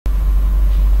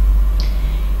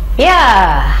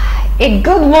Yeah, a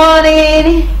good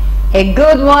morning,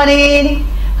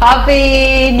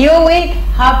 happy new week,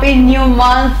 happy new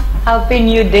month, happy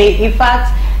new day. In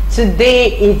fact,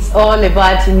 today it's all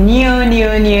about new.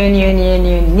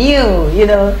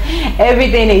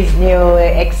 Everything is new,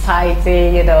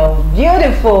 exciting,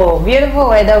 beautiful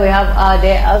weather we have out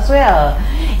there as well.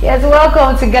 Yes,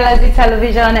 welcome to Galaxy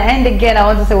Television, and again I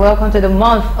want to say welcome to the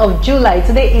month of July.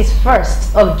 Today is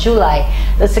 1st of July,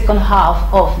 the second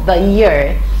half of the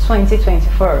year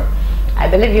 2024. I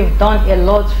believe you've done a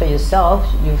lot for yourself.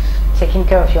 You've taken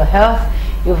care of your health,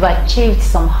 you've achieved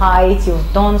some heights,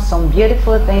 you've done some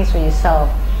beautiful things for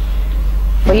yourself.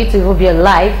 For you to even be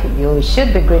alive, you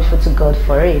should be grateful to God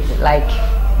for it, like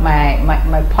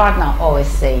my partner always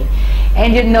say.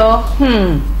 And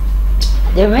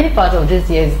the remaining part of this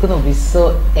year is going to be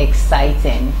so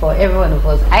exciting for every one of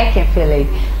us. I can feel it.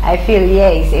 I feel,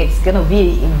 yes, it's going to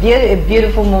be a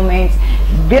beautiful moment.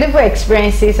 Beautiful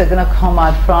experiences are going to come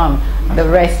out from the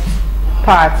rest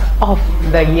part of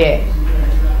the year.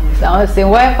 So I want to say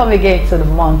welcome again to the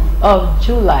month of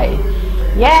July.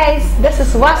 Yes, this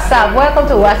is Whatzup. Welcome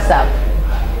to Whatzup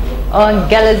on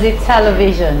Galaxy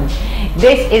Television.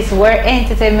 This is where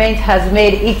entertainment has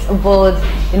made its abode.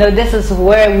 This is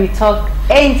where we talk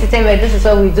entertainment. This is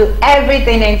where we do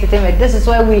everything entertainment. This is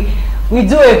where we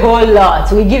do a whole lot.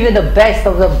 We give you the best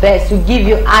of the best. We give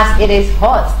you as it is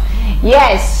hot.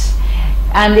 Yes,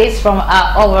 and this from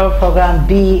our overall program,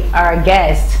 Be Our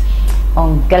Guest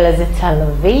on Galaxy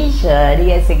Television.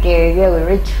 Yes, again, we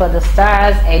reach for the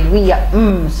stars, and we are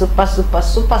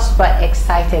super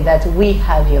excited that we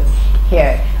have you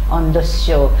here on the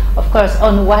show. Of course,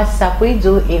 on WhatsApp we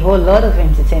do a whole lot of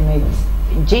entertainment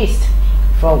gist.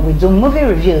 We do movie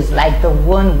reviews like the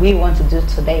one we want to do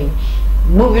today.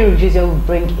 Movie reviews that will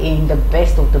bring in the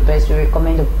best of the best. We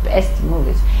recommend the best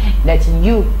movies that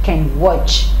you can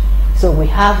watch. So we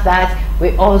have that.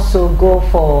 We also go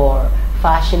for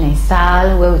fashion and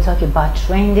style, where we talk about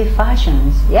trendy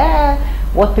fashions. Yeah,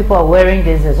 what people are wearing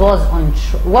these days,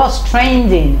 what's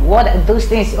trending, what are those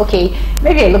things. Okay,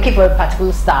 maybe you're looking for a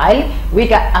particular style, we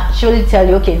can actually tell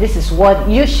you, okay, this is what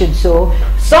you should. So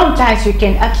sometimes we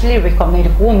can actually recommend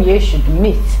whom you should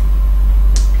meet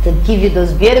to give you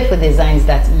those beautiful designs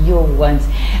that you want.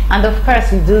 And of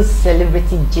course we do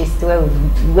celebrity gist, where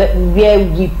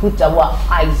we put our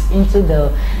eyes into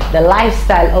the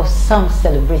lifestyle of some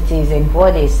celebrities and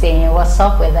what they're saying, what's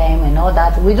up with them and all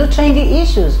that. We do trendy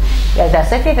issues. There are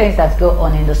certain things that go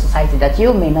on in the society that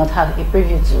you may not have a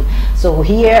preview to. So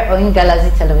here on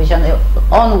Galaxy Television,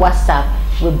 on WhatsApp,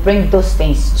 we bring those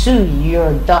things to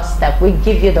your doorstep. We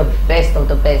give you the best of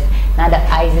the best. Now the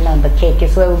icing on the cake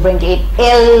is where we bring in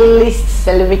A-list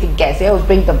celebrity guests. Here we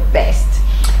bring the best.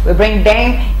 We bring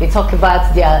them, they talk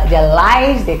about their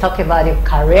lives, they talk about their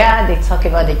career, they talk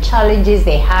about the challenges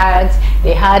they had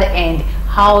and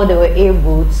how they were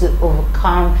able to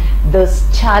overcome those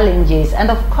challenges. And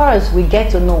of course we get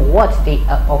to know what they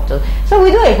are up to. So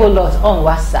we do a whole lot on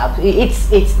WhatsApp.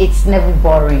 It's never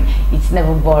boring. It's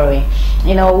never boring.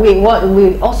 We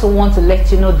also want to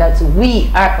let you know that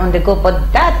we are on the go,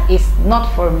 but that is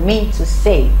not for me to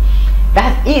say.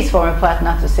 That is for my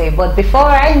partner to say. But before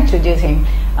I introduce him,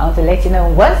 I want to let you know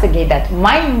once again that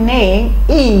my name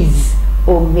is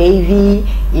Omevi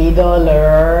Idoler.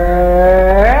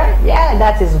 Yeah,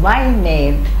 that is my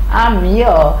name. I'm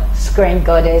your screen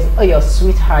goddess, or your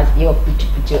sweetheart, your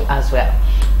puchu as well.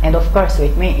 And of course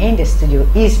with me in the studio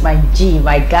is my G,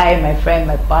 my guy, my friend,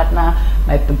 my partner,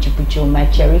 my puchu, my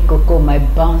cherry cocoa, my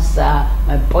bouncer,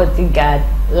 my bodyguard.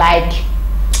 Like,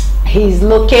 he's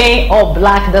looking all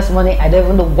black this morning. I don't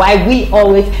even know why.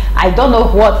 I don't know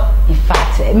what. In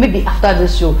fact, maybe after the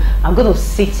show I'm going to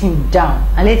sit him down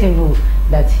and let him know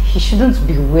that he shouldn't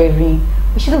be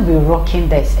rocking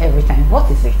this every time. What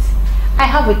is it? I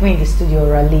have with me in the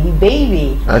studio Raleigh,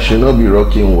 baby. I should not be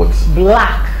rocking what?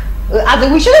 Black.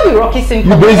 We shouldn't be rocking same.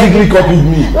 You basically copied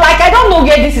me. Like, I don't know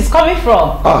where this is coming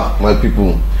from. My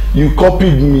people, you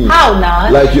copied me. How now?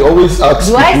 Like, you always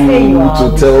ask people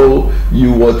to tell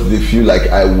you what they feel like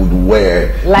I would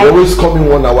wear. Like, you always come in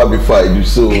 1 hour before I do,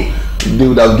 so they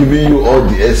would have given you all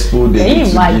the expo they need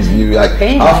to give you. Like,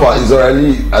 Alpha is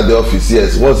already at the office.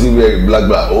 Yes, what's he wearing? Black.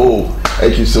 Oh,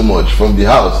 thank you so much. From the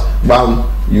house, bam.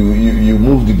 You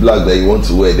move the black that you want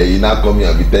to wear, then you now come here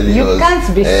and be telling us you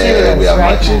can't be serious we are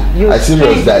right matching. I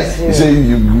serious that you say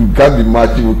you can't be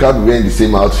matching, you can't be wearing the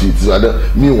same outfit. So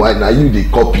meanwhile, now you the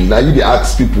copy, now you the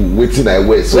ask people waiting I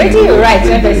wear. So waiting you right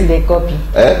when person they copy.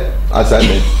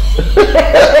 Assignment.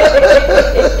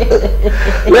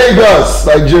 Lagos,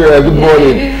 Nigeria, good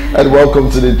morning and welcome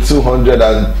to the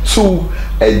 202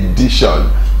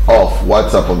 edition of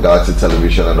Whatzup on Galaxy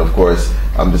Television, and of course,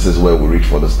 this is where we reach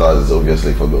for the stars. Is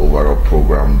obviously for the overall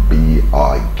program. Be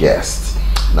our guest.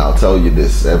 Now, I'll tell you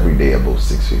this: every day above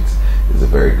 6 feet is a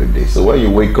very good day. So when you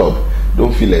wake up,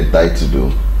 don't feel entitled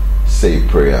to say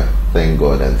prayer, thank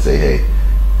God, and say, hey,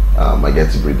 I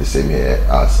get to breathe the same air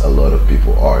as a lot of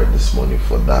people are this morning.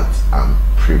 For that, I'm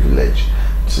privileged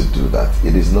to do that.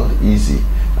 It is not easy.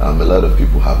 A lot of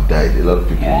people have died. A lot of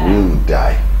people will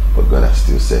die, but God has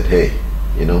still said, hey,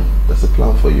 you know, there's a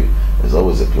plan for you. There's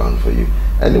always a plan for you.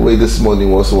 Anyway, this morning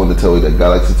we also want to tell you that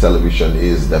Galaxy Television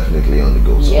is definitely on the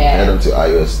go. So head on to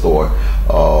iOS Store,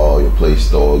 your Play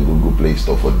Store, Google Play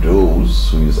Store for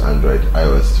those who use Android.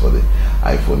 iOS is for the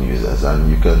iPhone users, and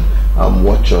you can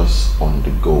watch us on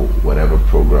the go, whatever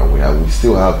program we have. We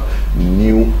still have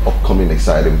new upcoming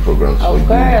exciting programs for you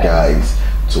guys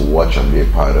to watch and be a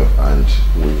part of, and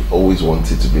we always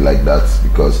want it to be like that,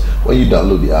 because when you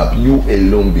download the app, you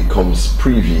alone becomes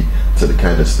privy to the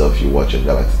kind of stuff you watch on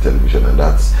Galaxy Television, and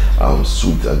that's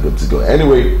sweet and good to go.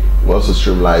 Anyway, we also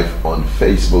stream live on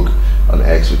Facebook, on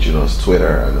X, which you know is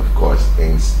Twitter, and of course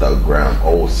Instagram.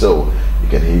 Also, you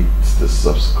can hit the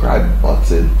subscribe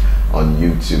button on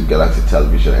YouTube, Galaxy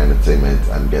Television Entertainment,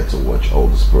 and get to watch all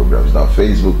those programs. Now,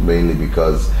 Facebook mainly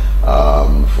because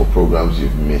for programs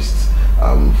you've missed.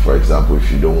 For example,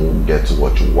 if you don't get to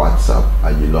watch Whatzup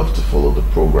and you love to follow the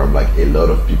program, like a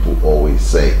lot of people always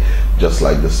say, just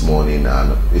like this morning,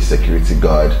 and a security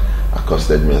guard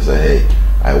accosted me and said, hey,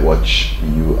 I watch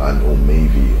you and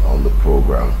Omevi on the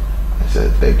program. I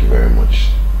said, thank you very much.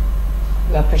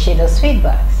 We appreciate those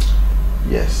feedbacks.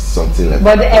 Yes, something like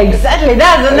that. But exactly,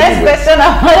 that's the next question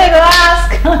I wanted to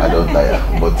ask. I don't tire,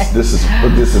 but this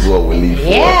is what we live for,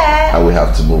 and we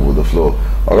have to move with the flow.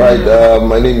 All right,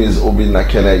 my name is Obi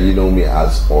Nakena. You know me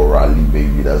as Orali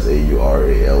Baby. That's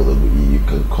AURALWE. You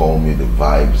can call me the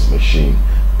Vibes Machine.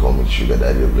 Call me Sugar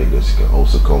Daddy of Lagos. You can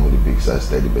also call me the Big Size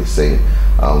Daddy by saying,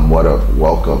 what up?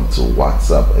 Welcome to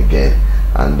Whatzup again.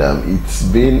 And it's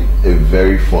been a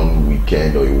very fun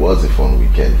weekend, or it was a fun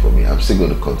weekend for me. I'm still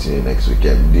going to continue next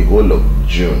weekend. The whole of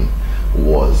June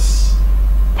was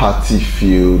party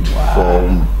filled,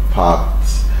 fun packed,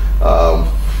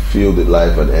 filled with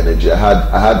life and energy. I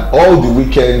had all the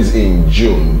weekends in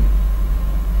June.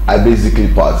 I basically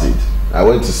partied. I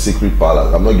went to Secret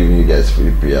Palace. I'm not giving you guys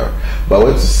free PR, but I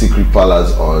went to Secret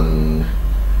Palace on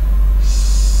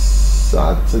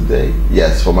Saturday.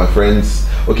 Yes, for my friends.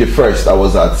 Okay, first I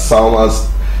was at Salma's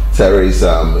Terrace.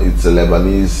 It's a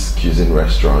Lebanese cuisine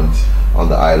restaurant on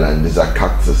the island. It's a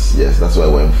Cactus. Yes, that's what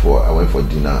I went for. I went for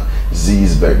dinner.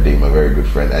 Z's birthday, my very good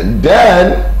friend. And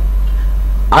then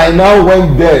I now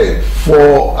went there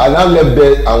I now left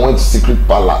there and went to Secret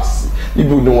Palace.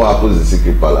 People know what happens in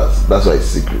Secret Palace. That's why it's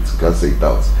secret. You can't say it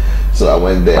out. So I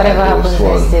went there. Whatever and it was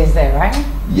happens, stays there, right?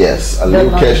 Yes, a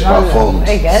little Cash performed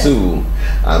too,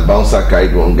 and Bouncer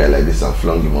carried one guy like this and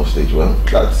flung him off stage. Well,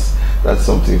 that's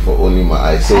something for only my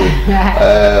eyes. So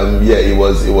yeah, it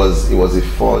was a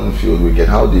fun-filled weekend.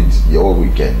 How did your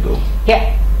weekend go?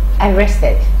 Yeah, I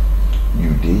rested.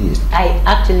 You did? I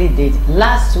actually did.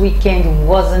 Last weekend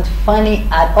wasn't funny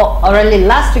at all. Or really,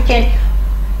 last weekend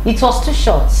it was too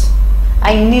short.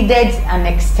 I needed an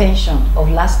extension of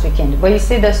last weekend. But you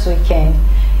see, this weekend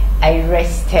I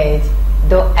rested.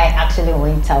 Though I actually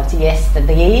went out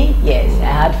yesterday. Yes, I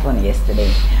had fun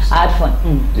yesterday. I had fun.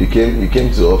 You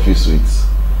came to office with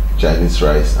Chinese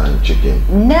rice and chicken.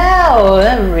 No,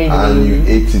 not really. And you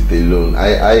ate it alone.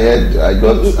 I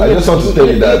just want to tell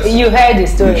you that you heard the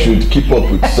story. You should keep up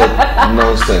with some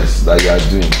nonsense that you are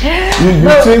doing.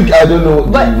 You think I don't know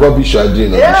the rubbish you are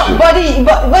doing on the show.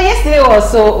 But yesterday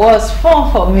was fun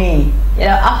for me. You know,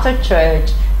 after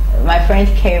church, my friend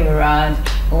came around,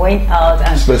 went out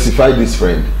and specify this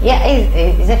friend. Yeah,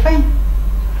 he's a friend.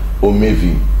 Or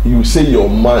maybe you say your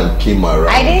man came around.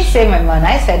 I didn't say my man.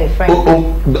 I said a friend.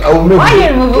 Maybe. Why are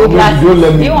you removing glasses? Don't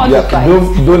let me. Don't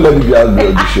let me be angry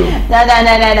on the show. No.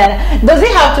 Does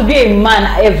it have to be a man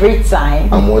every time?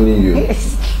 I'm warning you.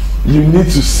 You need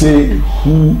to say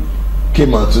who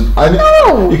came out.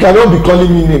 No. You cannot be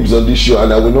calling me names on this show,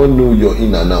 and I will not know your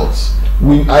in and outs.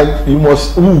 You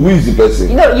must. Who is the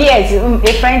person? No, yes,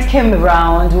 a friend came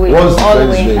around. We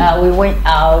went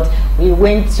out. We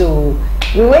went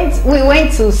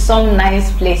to some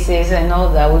nice places and all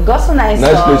that. We got some nice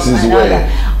stuff places and where?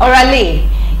 Orally,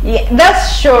 yeah, that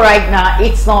show right now.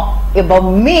 It's not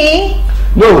about me.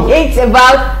 No, it's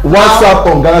about Whatzup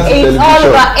on Galaxy Television. It's all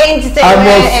about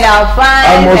entertainment and our fun.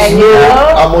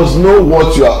 I must know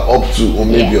what you are up to, or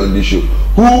maybe on this show.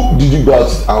 Who did you go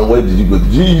out and where did you go?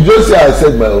 You just say I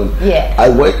said my own. Yeah. I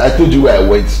told you where I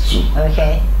went to.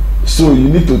 Okay. So you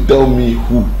need to tell me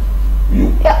who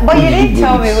Yeah, but you didn't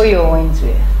tell me who you went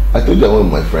with. I told you I went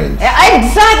with my friends.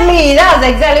 Exactly, that was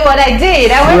exactly what I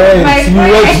did. I went with my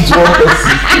friends.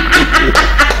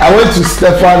 I went to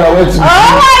Stefan. I went to.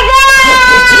 Oh my God!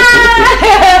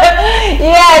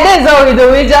 Yeah, that's all we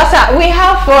do. We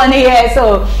have fun here.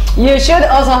 So you should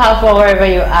also have fun wherever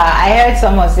you are. I heard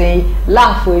someone say,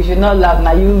 "Laugh, if you not laugh,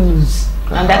 now you lose,"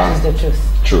 and that is the truth.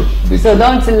 True. So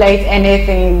don't let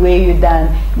anything weigh you down.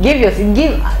 Give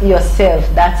yourself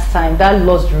that time, that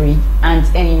luxury, and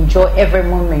enjoy every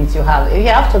moment you have. If you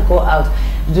have to go out,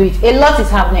 do it. A lot is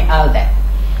happening out there.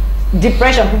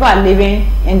 Depression. People are living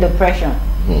in depression.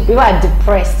 People are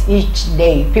depressed each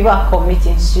day. People are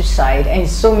committing suicide, and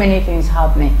so many things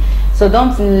happening. So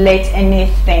don't let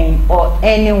anything or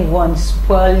anyone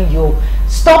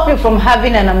stop you from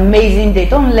having an amazing day.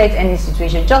 Don't let any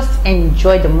situation. Just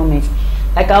enjoy the moment.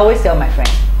 Like I always tell my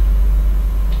friends,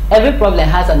 every problem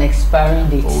has an expiring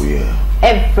date. Oh yeah.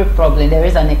 Every problem, there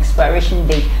is an expiration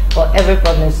date for every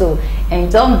problem. So, and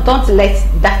don't let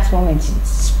that moment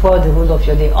spoil the whole of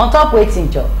your day. On top waiting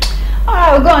job. All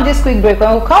right, we'll go on this quick break.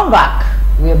 When we come back,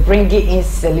 we're bringing in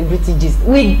celebrity gist.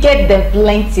 We get them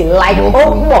plenty, like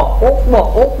Okmo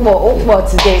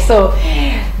today. So,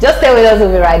 just stay with us.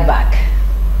 We'll be right back.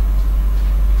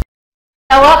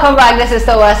 Welcome back. This is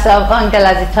the Whatzup on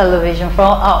Galaxy Television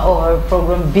from our overall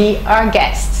program. Be our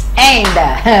guests. And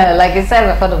like I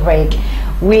said before the break,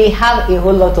 we have a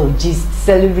whole lot of gist,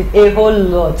 celebrate a whole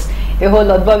lot.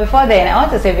 But before then, I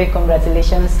want to say big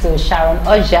congratulations to Sharon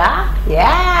Oja.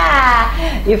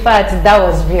 Yeah, in fact, that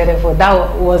was beautiful.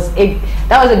 That was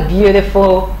a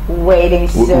beautiful wedding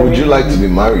ceremony. Would you like to be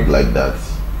married like that?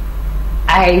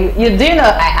 I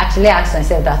actually asked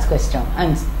myself that question,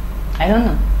 and I don't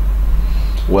know.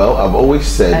 Well, I've always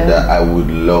said that I would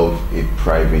love a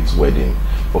private wedding,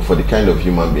 but for the kind of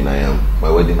human being I am,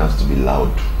 my wedding has to be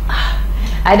loud.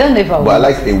 I don't know if I would. But I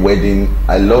like a wedding.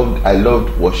 I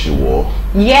loved what she wore.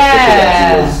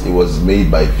 Yeah. It was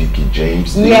made by Vicky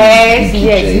James.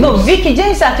 Yes. No, Vicky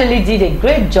James actually did a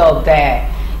great job there.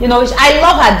 You know, I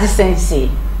love her decency.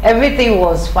 Everything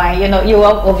was fine. You know, you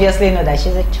obviously know that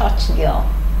she's a church girl.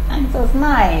 And it was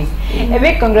nice. A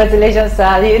big congratulations to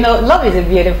her. You know, love is a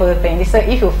beautiful thing. So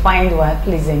if you find one,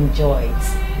 please enjoy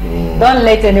it. Don't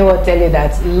let anyone tell you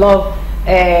that love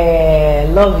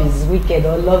is wicked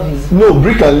or love is... No,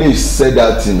 Brick and Lace said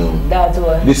that, you know. That's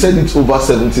what they said it over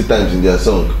 70 times in their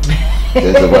song.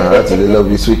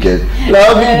 Love is wicked.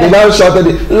 They now shouted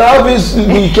it, love is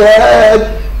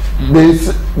wicked.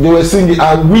 They were singing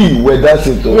and we were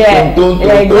dancing to exactly.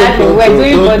 We're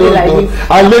doing body like this.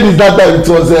 And ladies, that time it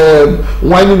was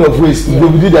winding of waist. They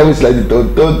would do their waist like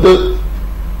this.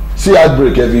 See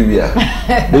heartbreak everywhere.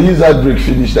 They use heartbreak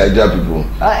finish Nigeria people.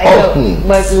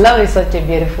 But love is such a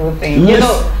beautiful thing. You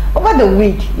know, over the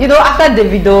week, you know, after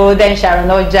Davido, then Sharon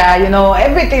Oja, you know,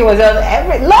 everything was love.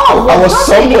 I was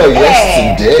somewhere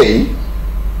yesterday.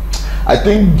 I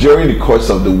think during the course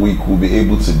of the week we'll be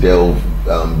able to delve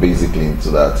basically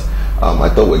into that. I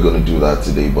thought we were going to do that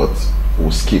today, but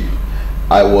we'll skip.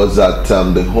 I was at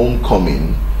the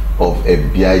homecoming of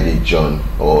Ebiaide John,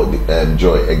 or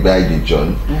Joy Ebiaide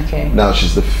John. Okay. Now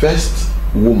she's the first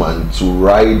woman to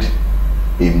ride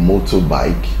a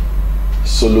motorbike,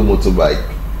 solo motorbike,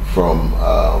 from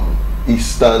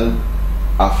Eastern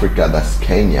Africa, that's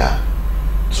Kenya,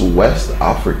 to West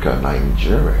Africa,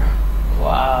 Nigeria.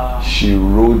 Wow. She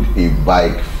rode a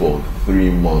bike for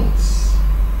 3 months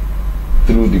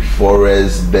through the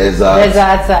forest,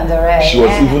 deserts and the rest. She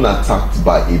was even attacked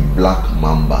by a black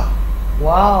mamba.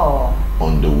 Wow.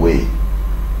 On the way,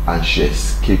 and she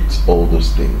escaped all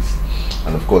those things.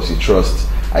 And of course, you trust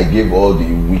I gave all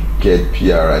the wicked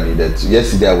PR I needed to.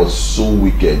 Yesterday I was so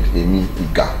wicked, Emi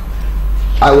Ika.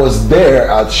 I was there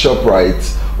at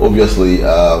ShopRite, obviously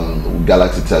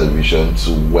Galaxy Television,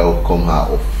 to welcome her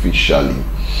officially.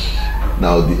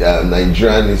 Now the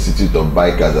Nigerian Institute of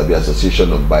Bikers, the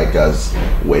Association of Bikers,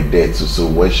 were there too. So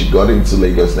when she got into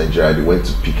Lagos, Nigeria, they went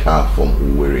to pick her from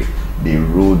Owerri. They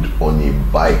rode on a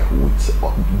bike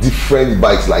with different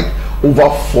bikes, like over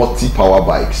 40 power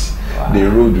bikes. Wow. They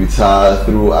rode with her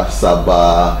through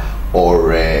Asaba,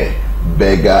 Ore,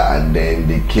 Bega, and then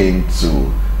they came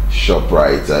to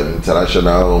ShopRite,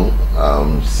 International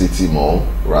City Mall,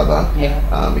 rather,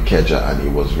 Ikeja, and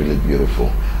it was really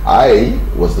beautiful. I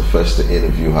was the first to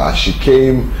interview her. She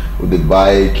came with the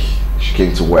bike. She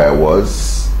came to where I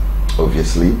was,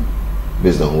 obviously,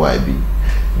 based on who I be.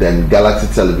 Then Galaxy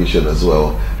Television as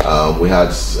well. We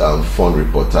had fun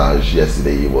reportage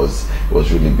yesterday. It was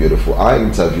really beautiful. I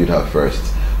interviewed her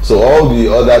first. So all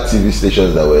the other TV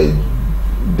stations that were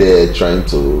there trying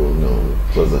to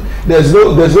There's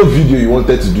no video you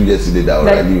wanted to do yesterday that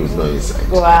already was not inside.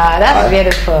 Wow, that's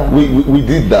beautiful. We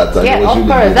did that. And yeah, it was of really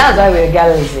course. beautiful. That's why we're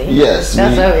galaxy. Yes,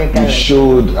 we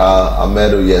showed a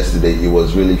medal yesterday. It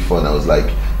was really fun. I was like,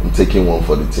 I'm taking one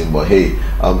for the team. But hey,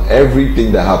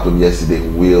 everything that happened yesterday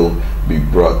will be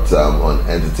brought on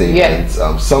entertainment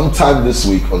sometime this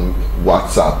week on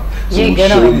WhatsApp. So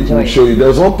we'll show you. There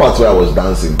was one part where I was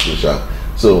dancing, Trisha.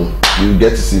 So you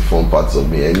get to see fun parts of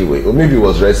me anyway. Or maybe it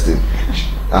was resting.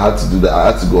 I had to do that.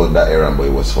 I had to go on that errand, but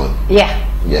it was fun. Yeah.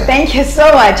 Yeah. Thank you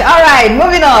so much. All right,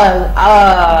 moving on.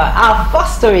 Our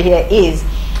first story here is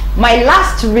my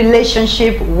last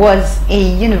relationship was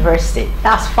in university.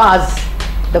 That's far as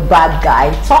the bad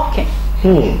guy talking.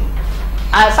 So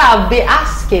I'll be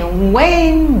asking,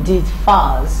 when did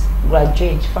Faz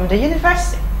graduate from the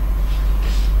university?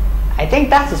 I think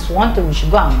that is one thing we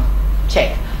should go and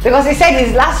check. Because he said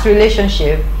his last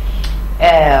relationship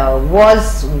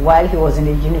was while he was in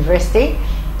the university.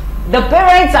 The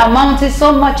parents are mounting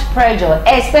so much pressure,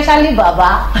 especially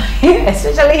Baba,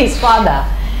 especially his father.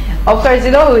 Of course,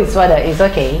 you know who his father is.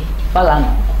 Okay,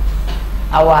 Falano,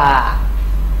 our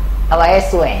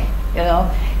SON. You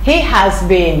know, he has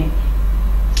been,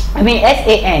 I mean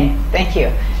SAN. Thank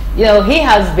you. You know, he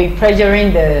has been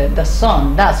pressuring the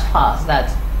son. That's fast.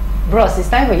 That, bros, it's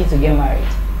time for you to get married.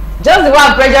 Just the way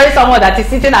I'm pressuring someone that is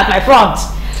sitting at my front.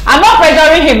 I'm not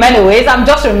pressuring him anyways. I'm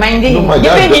just reminding him,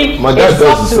 giving him a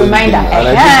soft reminder.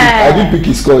 And I did pick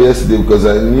his call yesterday because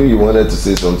I knew you wanted to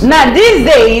say something. Now these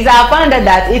days, I found out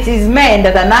that it is men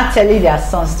that are not telling their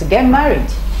sons to get married.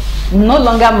 No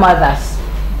longer mothers.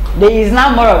 There is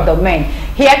now more of the men.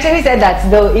 He actually said that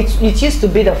though it used to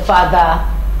be the father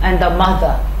and the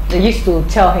mother. They used to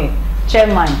tell him,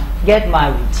 chairman, get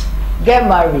married, get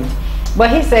married. But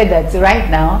he said that right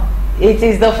now, it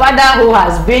is the father who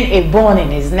has been a bone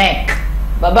in his neck.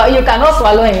 But you cannot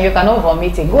swallow him, you cannot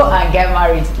vomit him. Go and get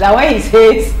married. Now when he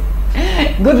says,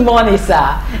 good morning,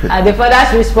 sir, and the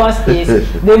father's response is,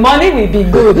 the money will be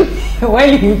good when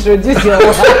you introduce your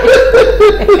wife.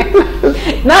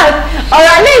 Now,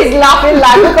 Orale is laughing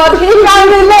because he can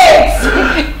relate.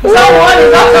 Someone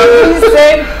is actually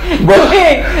saying, but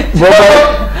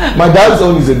my dad's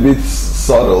own is a bit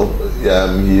subtle.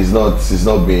 He's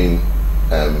not being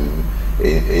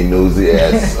a nosy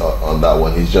ass on that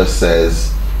one. He just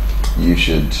says you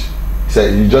should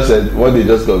say. You just said what they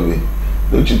just got me.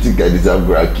 Don't you think I deserve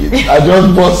grandkids? I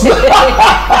just bust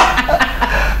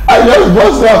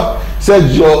up.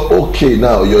 Said you're okay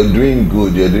now. You're doing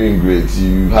good. You're doing great.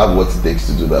 You have what it takes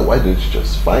to do that. Why don't you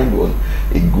just find one,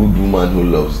 a good woman who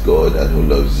loves God and who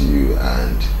loves you,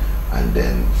 and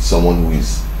then someone who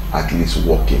is at least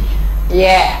working.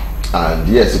 Yeah. And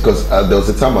yes, because there was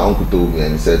a time my uncle told me,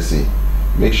 and he said, see,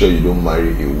 make sure you don't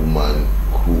marry a woman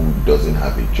who doesn't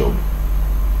have a job.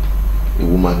 A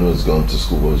woman who has gone to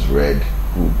school, who's read,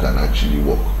 who can actually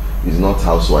work. It's not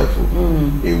housewife. A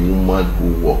woman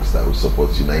who works that will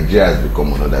support you. Nigeria has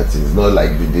become one of that thing. It's not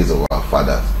like the days of our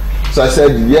fathers. So I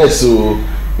said, yes, so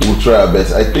we'll try our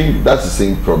best. I think that's the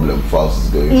same problem Faust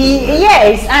is going through.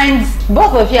 Yes, and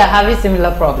both of you are having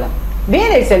similar problem.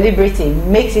 Being a celebrity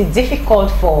makes it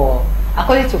difficult for,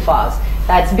 according to Faust,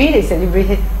 that being a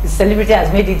celebrity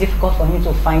has made it difficult for him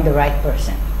to find the right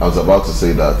person. I was about to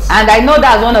say that. And I know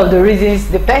that's one of the reasons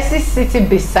the person sitting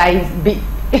behind you,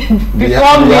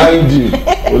 behind you.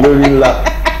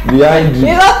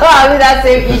 You know, having that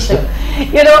same issue.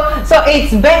 You know, so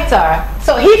it's better.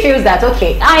 So he feels that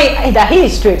okay, that he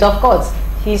is straight, of course.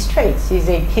 He's straight. He's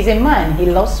a man. He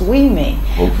loves women.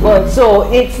 Hopefully. But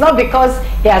so it's not because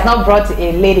he has not brought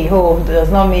a lady home does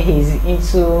not mean he's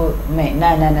into men.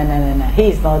 No.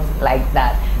 He's not like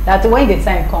that. That when the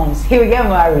time comes, he will get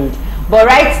married. But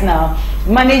right now,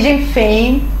 managing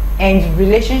fame and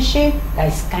relationship,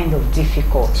 that is kind of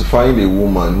difficult. To find a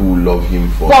woman who will love him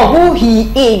for who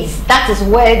he is. That is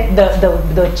where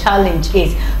the challenge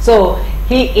is. So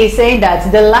he is saying that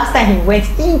the last time he went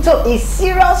into a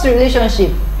serious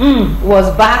relationship was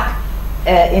back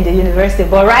in the university.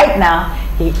 But right now,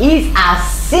 he is as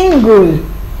singular.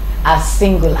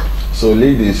 So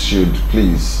ladies should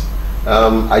please,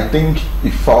 I think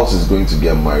if Faust is going to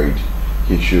get married,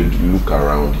 he should look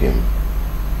around him.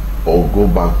 Or go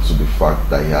back to the fact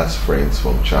that he has friends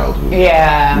from childhood.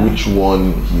 Yeah. Which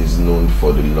one he is known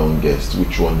for the longest,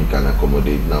 which one he can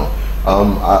accommodate now.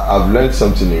 I've learned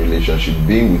something in relationship.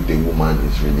 Being with a woman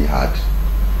is really hard.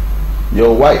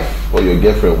 Your wife or your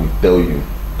girlfriend will tell you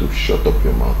to shut up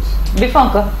your mouth.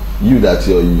 Before you that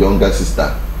your younger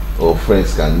sister or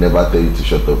friends can never tell you to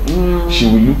shut up. She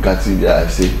will look at you there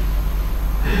and say,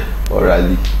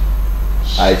 orally,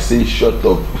 I say shut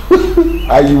up.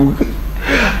 Are you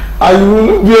and you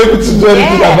will be able to do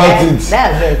anything about it.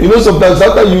 That's it. You know, sometimes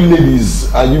after you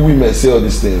ladies and you women say all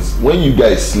these things, when you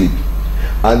guys sleep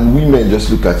and women just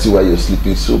look at you while you're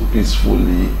sleeping so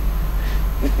peacefully,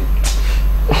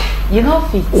 you know,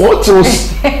 fit. What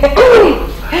else?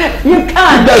 You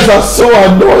can't. You guys are so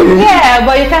annoying. Yeah,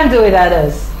 but you can't do without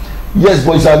us. Yes,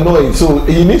 but it's annoying. So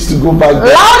he needs to go back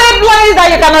there. Loud employees that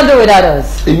you cannot do without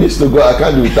us. He needs to go. I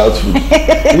can't do without food.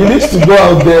 He needs to go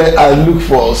out there and look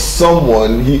for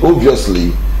someone. He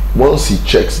obviously, once he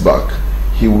checks back,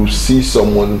 he will see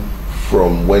someone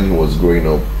from when he was growing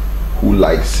up who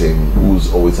likes him,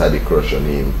 who's always had a crush on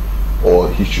him, or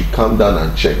he should calm down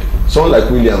and check. Someone like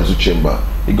Williams Uchemba,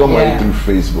 he got married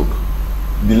through Facebook.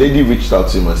 The lady reached out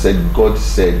to him and said, God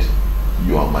said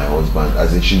you are my husband,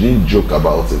 as in she didn't joke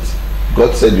about it.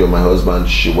 God said you're my husband.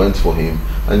 She went for him,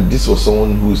 and this was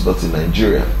someone who is not in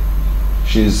Nigeria.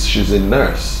 She's a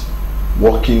nurse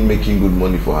working, making good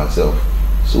money for herself.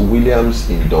 So Williams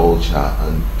indulged her,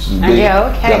 and today they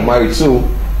are married. So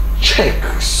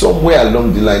check somewhere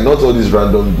along the line, not all these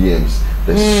random DMs.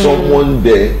 There's someone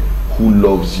there who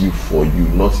loves you for you,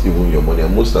 not even your money.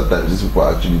 And most of the time these people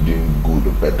are actually doing good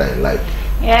or better in life.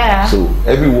 Yeah. So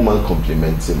every woman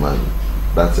compliments a man.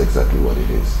 That's exactly what it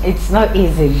is. It's not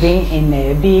easy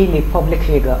being a public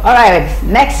figure. All right,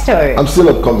 next story. I'm still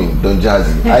upcoming, Don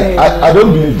Jazzy. I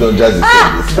don't believe Don Jazzy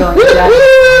said this.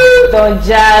 Don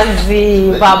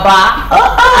Jazzy, Baba.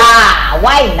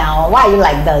 Why now? Why are you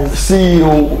like this?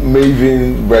 CEO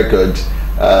Maven Records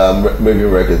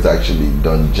actually,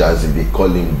 Don Jazzy. They call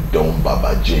him Don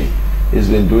Baba J. He's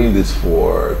been doing this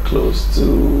for close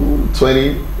to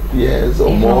 20 years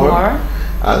or more.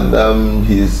 And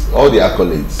he's all the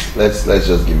accolades. Let's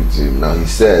just give it to him. Now he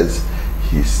says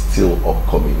he's still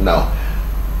upcoming. Now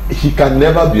he can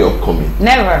never be upcoming.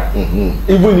 Never.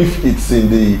 Even if it's in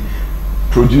the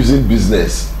producing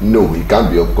business, no, he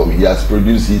can't be upcoming. He has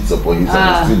produced hits upon hits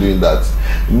and he's still doing that.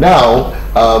 Now,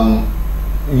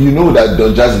 you know that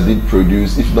Don Jazzy did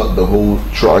produce, if not the whole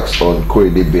tracks on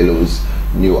Korede Bello's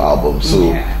new album.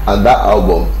 So, and that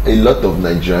album, a lot of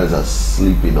Nigerians are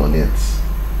sleeping on it.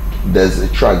 There's a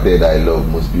track there that I love,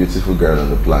 Most Beautiful Girl on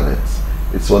the Planet.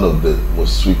 It's one of the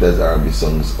most sweetest R&B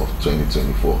songs of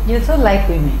 2024. You so like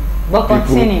women, but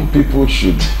continue. People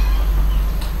should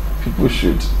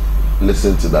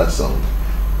listen to that song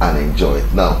and enjoy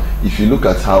it. Now, if you look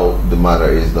at how the matter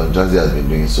is, Don Jazzy has been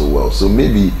doing so well. So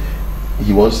maybe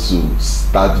he wants to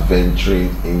start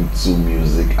venturing into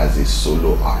music as a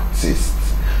solo artist.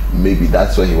 Maybe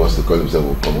that's why he wants to call himself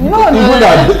upcoming.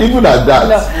 Even at that,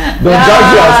 Don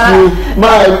Jazzy has still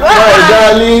my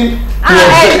darling.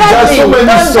 There's so many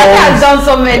songs. Has done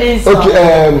so many songs.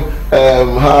 Okay,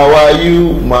 how are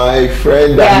you, my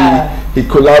friend? That he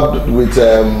collabed with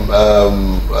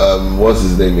what's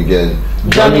his name again?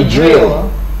 Johnny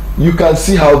Drill. You can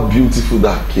see how beautiful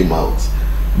that came out.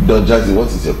 Don Jazzy, what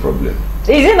is your problem?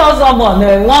 Is it not someone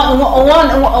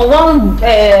one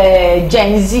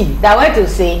Gen Z that went to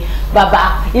say,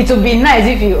 Baba, it would be nice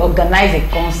if you organize a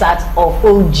concert of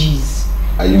OGs.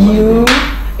 Are you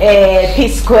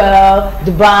P-Square,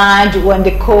 the band,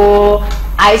 Wendeko,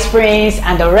 Ice Prince,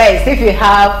 and the rest. If you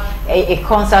have a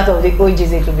concert of the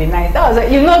OGs, it would be nice. That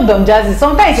was, you know, Don Jazzy.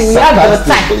 Sometimes if we have your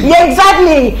time, yeah,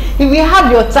 exactly. If we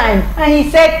have your time, and he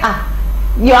said,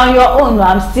 you're on your own.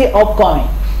 I'm still upcoming.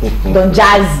 Don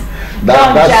Jazzy. To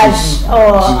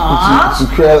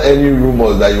clear any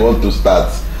rumors that you want to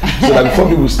start, so that before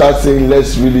people start saying,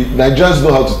 let's really, Nigerians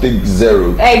know how to take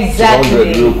 0 to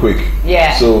 100 real quick.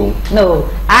 Yeah. So no,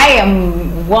 I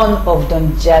am one of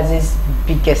Don Jazzy's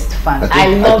biggest fan.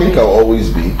 I think I'll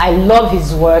always be. I love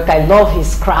his work. I love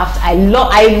his craft. I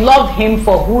love him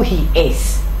for who he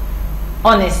is.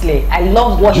 Honestly, I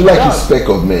love what he does. Do you like his Spec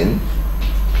of Men?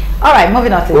 All right,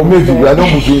 moving on to. Or maybe we are not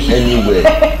moving anywhere.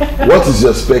 What is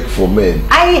your spec for men?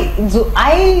 I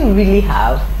really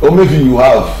have. Or maybe you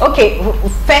have. Okay,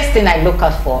 first thing I look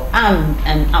out for, I'm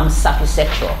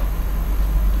sapiosexual.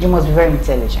 You must be very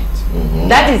intelligent.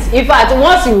 That is, in fact,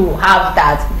 once you have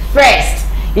that, first,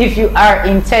 if you are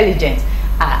intelligent,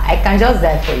 I can just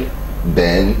die for you.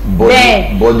 Then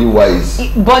body wise,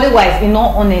 in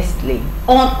all honesty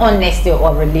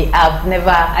or really,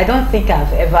 I don't think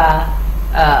I've ever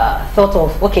thought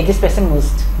of, okay, this person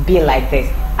must be like this.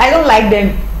 I don't like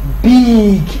them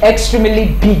big, extremely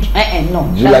big. No.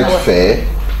 Do you like fair?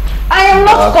 I am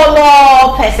not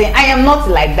color person. I am not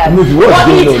like that. But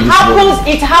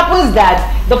it happens that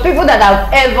the people that have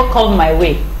ever come my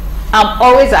way, I'm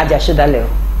always at their shoulder level.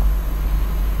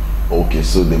 Okay,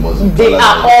 so they must be. They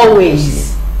are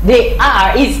always. They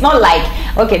are. It's not like,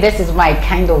 okay, this is my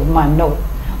kind of man. No,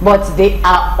 but they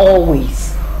are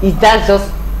always.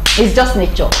 It's just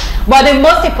nature. But the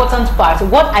most important part,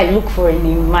 what I look for in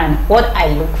a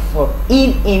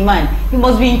man, he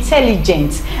must be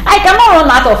intelligent. I cannot run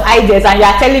out of ideas and you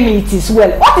are telling me it is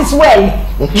well. What is well?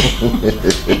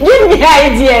 Give me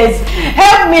ideas.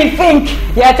 Help me think.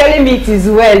 You are telling me it is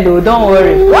well, though. Don't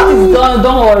worry. What is done?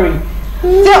 Don't worry.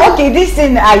 So, okay, this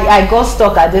thing, I got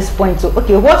stuck at this point. So,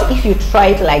 okay, what if you try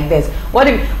it like this? What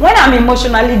if, when I'm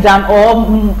emotionally down or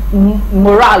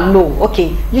morale low,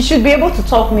 okay, you should be able to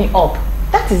talk me up.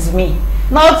 That is me.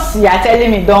 Not you are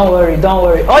telling me, don't worry.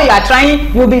 Or you are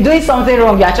trying, you'll be doing something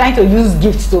wrong. You are trying to use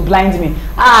gifts to blind me.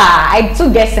 I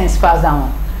too get sense fast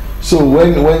down. So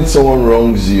when someone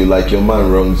wrongs you, like your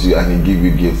man wrongs you and he give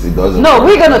you gifts, it doesn't. No,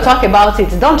 we're going to talk about it.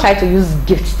 Don't try to use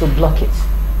gifts to block it.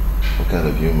 What kind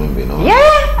of human being? Yeah,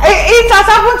 it has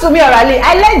happened to me already.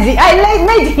 I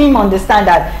made him understand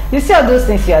that you see all those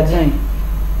things you are doing,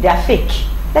 they are fake.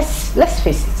 Let's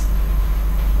face it.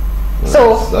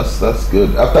 So that's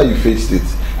good. After you faced it,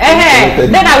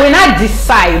 then I will not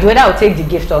decide whether I'll take the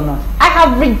gift or not. I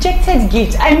have rejected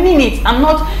gifts. I mean it. I'm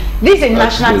not. This is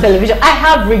national television. I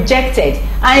have rejected,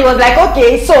 and he was like,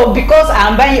 okay, so because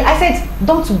I'm buying you, I said,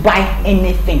 don't buy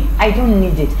anything. I don't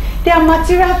need it. They are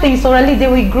material things. Already they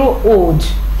will grow old.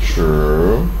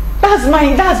 Sure. That's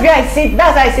where I see.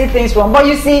 That's how I see things from. But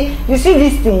you see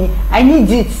this thing. I need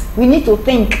it. We need to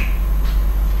think.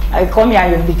 I come here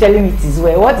and you'll be telling me it is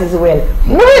well. What is well?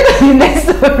 Moving to the next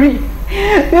story.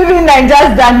 Maybe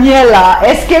Nigeria's Daniela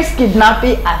escapes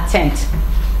kidnapping attempt.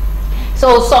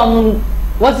 So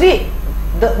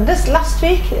this last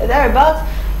week thereabout,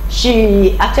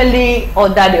 she actually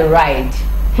ordered a ride.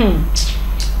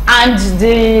 And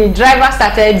the driver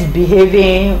started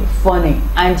behaving funny,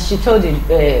 and she told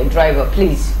the driver,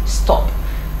 please stop.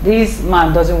 This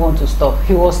man doesn't want to stop.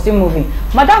 He was still moving.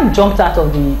 Madam jumped out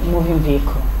of the moving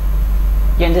vehicle.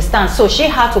 You understand? So she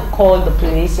had to call the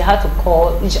police. She had to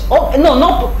call.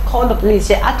 Not call the police.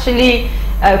 She actually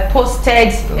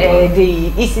posted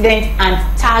the incident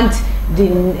and tagged the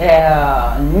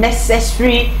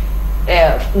necessary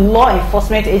law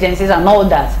enforcement agencies and all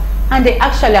that. And they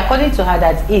actually, according to her,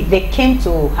 that they came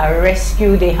to her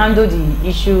rescue. They handled the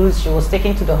issues. She was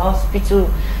taken to the hospital,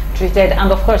 treated, and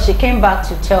of course she came back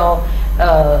to tell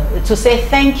to say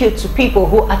thank you to people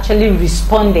who actually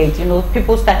responded. You know,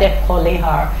 people started calling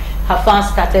her. Her fans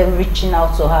started reaching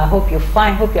out to her. Hope you're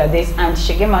fine. Hope you're this. And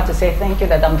she came out to say thank you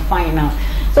that I'm fine now.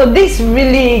 So this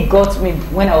really got me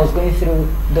when I was going through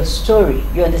the story.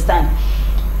 You understand?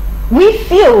 We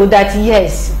feel that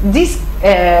yes, this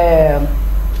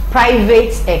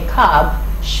private cab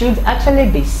should actually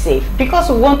be safe because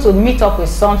we want to meet up with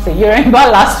something. You remember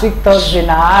last week Thursday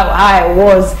now I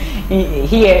was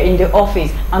here in the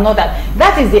office and all that.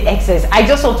 That is the excess. I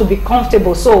just want to be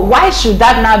comfortable. So why should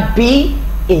that not be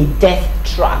a death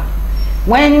trap?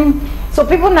 So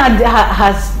people now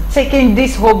has taken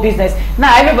this whole business.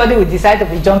 Now everybody will decide to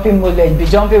be jumping mileage, be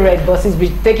jumping red buses, be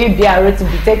taking BRT, to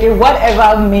be taking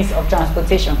whatever means of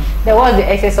transportation. There was the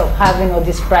excess of having all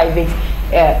this private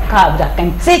cab that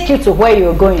can take you to where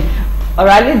you're going.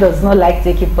 O'Reilly does not like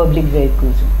taking public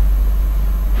vehicles.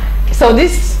 So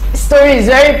this story is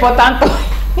very important.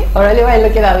 O'Reilly, why are you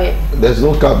looking at me? There's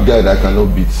no cab guy that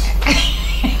cannot beat.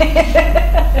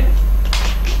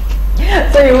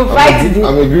 So you will fight.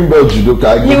 I'm a green belt judoka.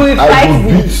 I will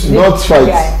beat, not fight.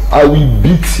 Guy. I will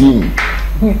beat him.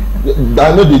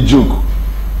 I know the joke.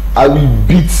 I will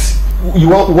beat.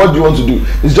 What do you want to do?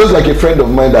 It's just like a friend of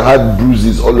mine that had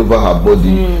bruises all over her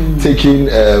body, taking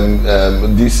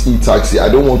this e-taxi. I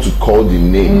don't want to call the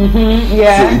name,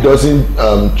 so it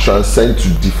doesn't transcend to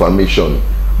defamation.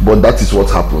 But that is what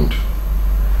happened.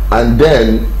 And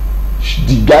then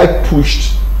the guy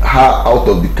pushed her out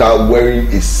of the car wearing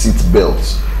a seat belt.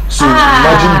 So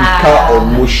imagine the car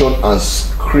on motion and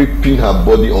scraping her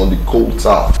body on the coal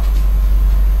tar.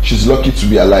 She's lucky to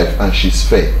be alive and she's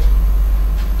fair.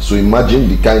 So imagine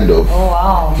the kind of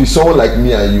if it's someone like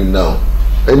me and you now,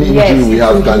 any injury we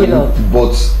have can look,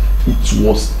 but it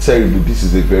was terrible. This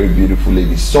is a very beautiful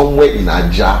lady somewhere in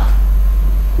Aja.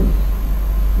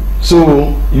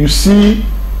 So you see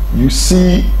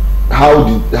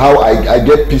how I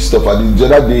get pissed off. The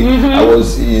other day I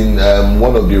was in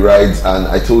one of the rides and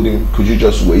I told him, could you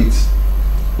just wait,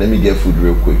 let me get food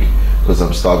real quick because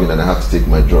I'm starving and I have to take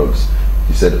my drugs.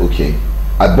 He said okay.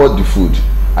 I bought the food,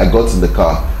 I got in the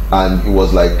car and it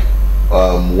was like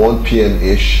 1 p.m.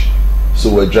 ish,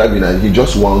 so we're driving and he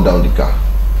just wound down the car.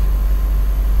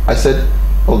 I said,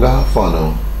 Oga, have fun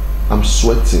now, I'm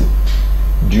sweating,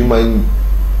 do you mind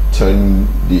turn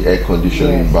the air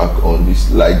conditioning back on? This,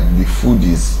 like, the food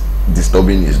is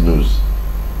disturbing his nose.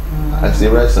 I say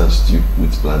rice and stew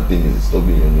with plantain is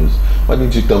disturbing your nose. Why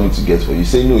didn't you tell me to get for you?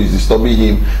 Say no, it's disturbing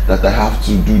him that I have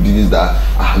to do this,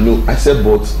 that. No. I said,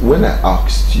 but when I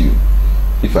asked you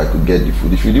if I could get the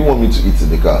food, if you didn't want me to eat in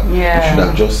the car, you should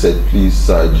have just said, please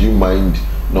sir, do you mind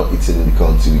not eating in the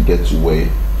car until we get to where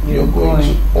you're going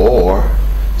to? Or,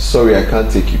 sorry, I can't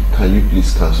take you, can you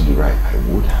please cancel the ride? I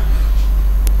would have.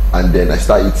 And then I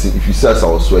start eating. If you see as I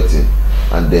was sweating,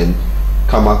 and then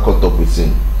Kama caught up with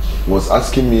him. He was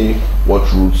asking me what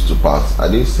routes to pass. I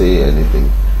didn't say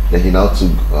anything. Then he now took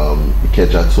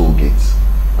Ikeja toll gate.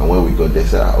 And when we got there, I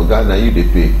said, oh God, now you they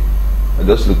pay. I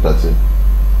just looked at him.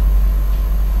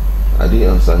 I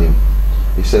didn't answer him.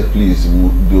 He said, please,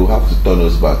 they'll have to turn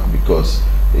us back because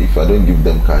if I don't give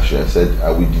them cash. I said, I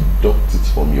will deduct it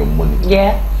from your money.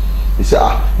 Yeah. He said,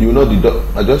 you will not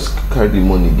deduct. I just carried the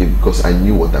money because I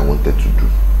knew what I wanted to do.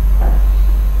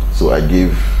 So I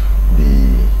gave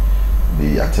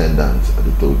the attendant at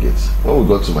the toll gate. When we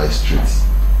got to my street,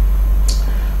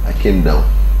 I came down.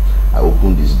 I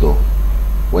opened his door.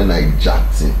 When I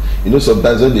jacked him, you know,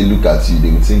 sometimes when they look at you, they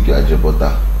will think you are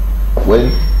Jebota.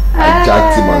 When I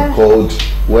jacked him and called,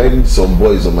 when some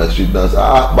boys on my street now said,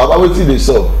 Baba, what's in this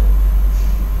up?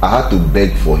 I had to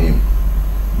beg for him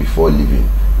before leaving.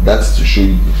 That's to show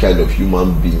you the kind of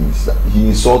human beings. He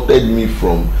insulted me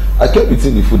from, I kept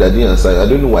eating the food, I didn't answer him. I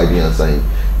don't know why I didn't answer him.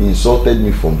 He insulted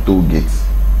me from toll gates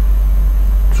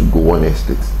to go on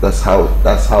estate. That's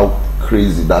how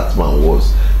crazy that man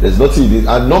was. There's nothing he did.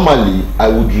 And normally I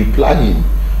would reply him,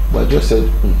 but I just said,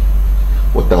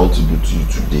 what I want to do to you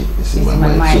today is in my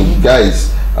mind. So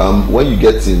guys, when you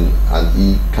get in an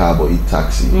e-cab or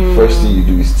e-taxi, first thing you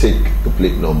do is take the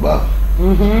plate number,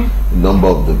 the number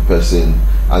of the person,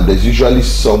 and there's usually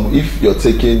some, if you're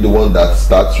taking the one that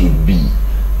starts with B,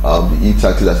 the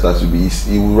e-taxi that starts with B,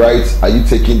 it will write, are you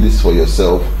taking this for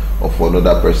yourself or for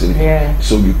another person? Yeah.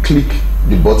 So you click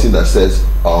the button that says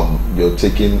you're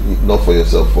taking not for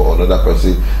yourself, for another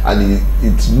person, and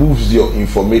it moves your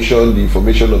information, the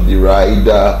information of the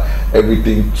rider,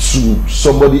 everything to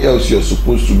somebody else you're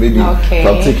supposed to. Maybe if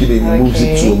I'm taking it, moves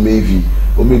it to a maybe,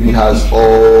 or maybe has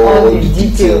all the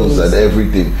details and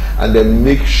everything, and then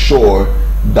make sure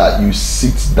that you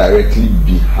sit directly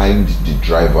behind the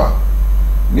driver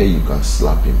where you can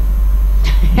slap him.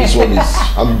 This one is,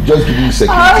 I'm just giving you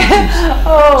security tips.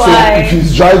 So if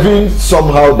he's driving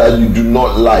somehow that you do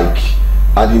not like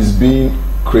and he's being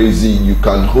crazy, you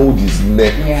can hold his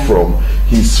neck from,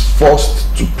 he's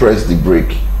forced to press the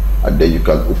brake, and then you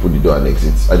can open the door and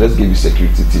exit. I just gave you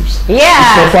security tips.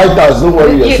 Yeah. It's for fighters, don't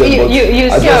worry yourself, but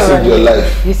I just saved your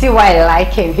life. You see why I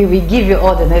like him. He will give you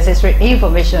all the necessary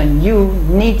information you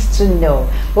need to know.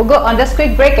 We'll go on this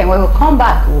quick break, and when we come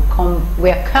back,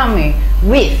 we're coming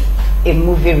with a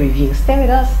movie review. Stay with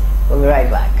us. We'll be right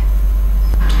back.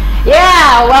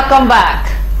 Yeah, welcome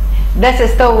back. This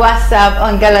is the WhatsApp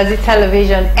on Galaxy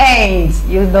Television, and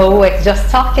you know we're just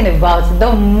talking about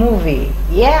the movie.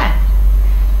 Yeah.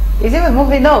 Is it a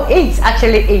movie? No, it's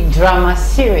actually a drama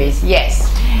series.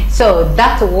 Yes. So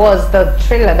that was the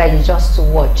trailer that you just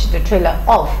watched, the trailer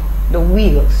of The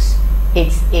Wheels.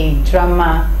 It's a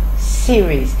drama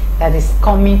series that is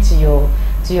coming to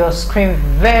your screen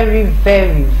very,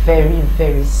 very, very,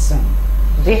 very soon.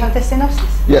 Do you have the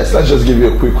synopsis? Yes, let's just give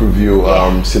you a quick review,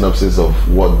 synopsis of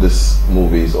what this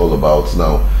movie is all about.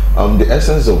 Now, the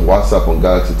essence of WhatsApp on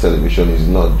Galaxy Television is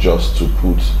not just to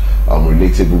put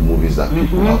relatable movies that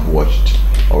people have watched.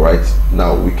 All right,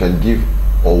 now we give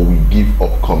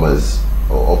upcomers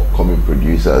or upcoming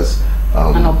producers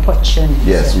an opportunity.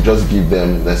 Yes, we just give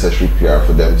them necessary PR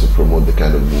for them to promote the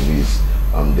kind of movies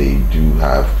they do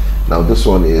have. Now this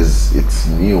one it's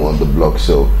new on the block,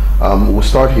 so we'll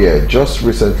start here. Just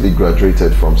recently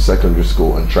graduated from secondary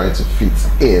school and trying to fit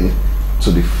in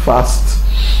to the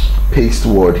fast-paced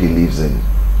world he lives in,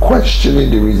 questioning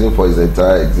the reason for his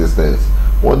entire existence.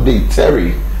 One day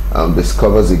Terry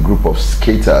discovers a group of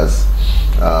skaters.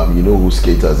 You know who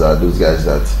skaters are? Those guys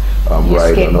that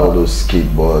ride on all those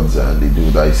skateboards, and they do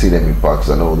that. You see them in parks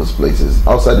and all those places.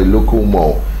 Outside the local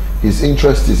mall, his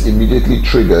interest is immediately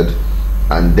triggered,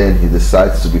 and then he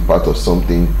decides to be part of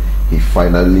something he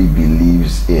finally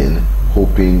believes in,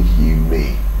 hoping he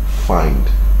may find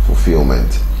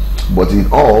fulfillment. But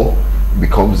it all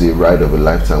becomes a ride of a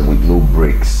lifetime with no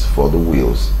brakes for the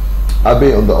wheels.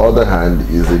 Abe, on the other hand,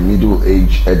 is a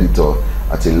middle-aged editor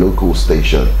at a local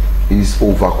station. He's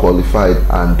overqualified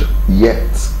and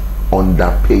yet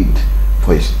underpaid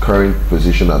for his current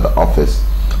position at the office,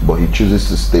 but he chooses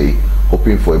to stay,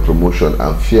 hoping for a promotion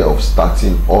and fear of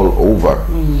starting all over.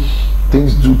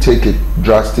 Things do take a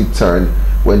drastic turn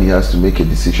when he has to make a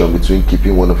decision between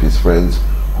keeping one of his friends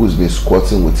who's been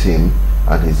squatting with him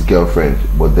and his girlfriend,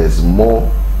 but there's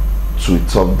more to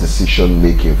tough decision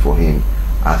making for him.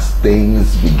 As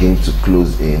things begin to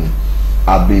close in,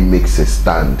 Abby makes a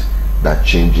stand that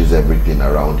changes everything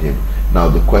around him. Now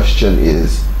the question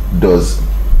is, does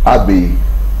Abby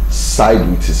side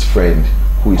with his friend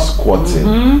who is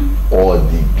squatting, or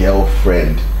the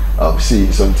girlfriend?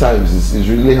 See, sometimes it's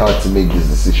really hard to make this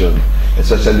decision,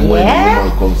 especially when the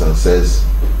woman comes and says,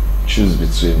 choose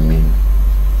between me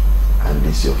and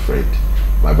this your friend.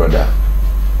 My brother,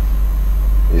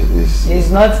 it's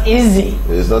not easy.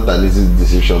 It's not an easy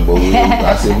decision, but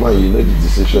as a man, you know the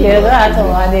decision. You don't have to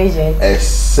manage it.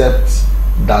 Except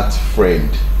that friend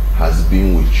has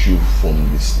been with you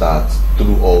from the start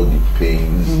through all the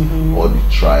pains, all the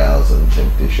trials and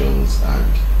temptations,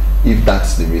 and if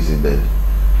that's the reason, then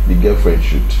the girlfriend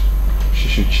should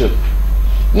chip.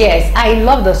 Yes, I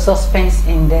love the suspense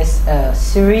in this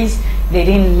series. They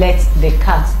didn't let the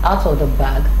cat out of the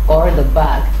bag, or the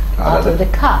bag out of the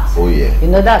cat. Oh yeah. You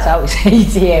know, that's how we say it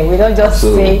here. We don't just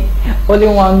say only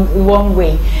one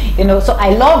way. You know, so I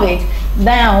love it.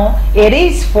 Now it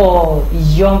is for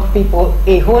young people.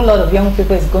 A whole lot of young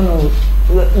people is going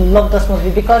to love this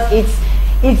movie because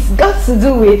it's got to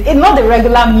do with not the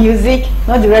regular music,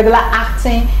 not the regular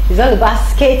acting. It's all about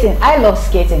skating. I love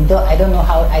skating, though I don't know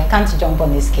how. I can't jump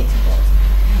on a skateboard,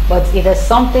 but it is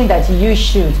something that you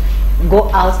should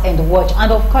go out and watch.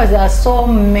 And of course, there are so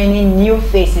many new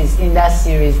faces in that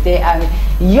series. They are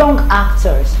young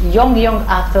actors, young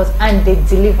actors, and they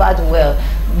delivered well.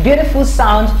 Beautiful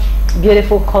sound,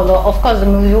 beautiful color. Of course, the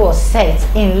movie was set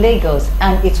in Lagos,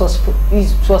 and it was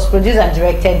produced and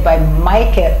directed by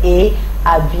Michael A.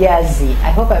 Abiazi.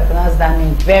 I hope I pronounced that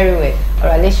name very well, or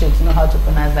at least you know how to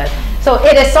pronounce that. So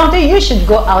it is something you should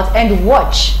go out and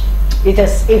watch. It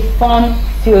is a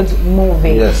fun-filled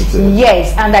movie. Yes, it is.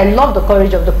 Yes, and I love the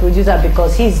courage of the producer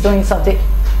because he's doing something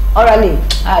orally.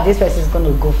 This person is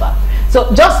going to go far.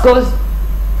 So just go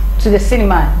to the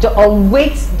cinema or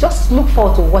wait. Just look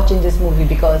forward to watching this movie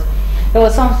because there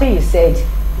was something you said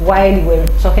while we were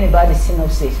talking about the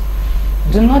synopsis.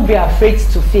 Do not be afraid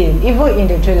to fail. Even in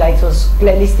the trailer, it was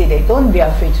clearly stated, don't be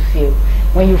afraid to fail.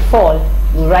 When you fall,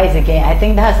 you rise again. I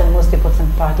think that's the most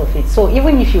important part of it. So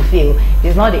even if you fail,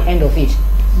 it's not the end of it.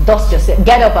 Dust yourself,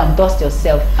 get up and dust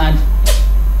yourself and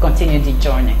continue the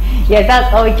journey. Yes,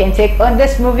 that's all we can take on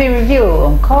this movie review.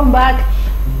 On Come Back,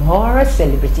 more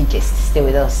celebrity gist. Stay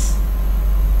with us.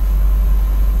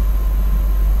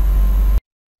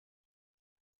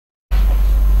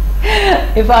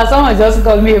 If someone just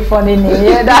called me a funny name,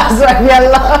 yeah, that's why we are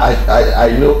laughing.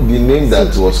 I know the name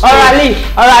that was Orally.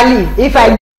 If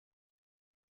I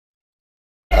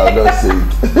I'll not say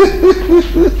it.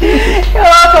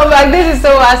 Welcome back. This is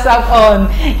Whatzup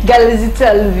on Galaxy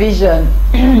Television.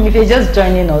 If you're just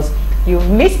joining us, you've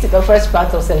missed the first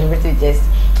part of Celebrity Gist.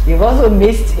 You've also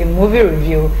missed a movie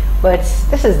review, but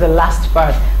this is the last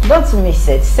part. Don't miss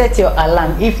it. Set your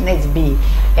alarm if needs be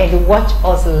and watch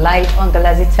us live on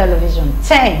Galaxy Television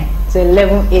 10 to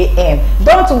 11 a.m.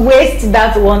 Don't waste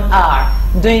that 1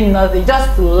 hour doing nothing.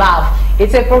 Just laugh.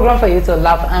 It's a program for you to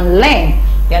laugh and learn.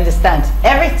 You understand?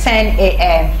 Every 10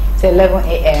 a.m. to 11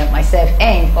 a.m. myself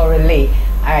and Orele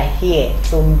are here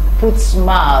to put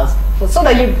smiles so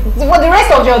that you, for the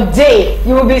rest of your day,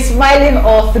 you will be smiling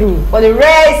all through for the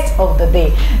rest of the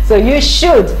day. So you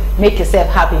should make yourself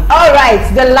happy. All right,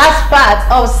 the last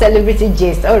part of Celebrity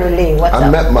Gist. Orele, what's up? I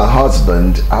met my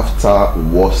husband after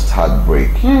worst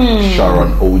heartbreak,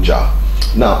 Sharon Oja.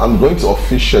 Now, I'm going to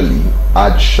officially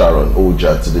add Sharon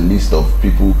Oja to the list of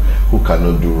people who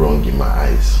cannot do wrong in my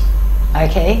eyes.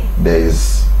 Okay.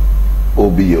 There's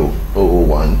OBO,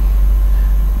 001.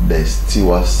 There's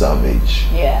Tiwa Savage.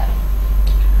 Yeah.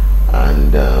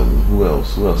 And who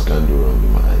else? Who else can do wrong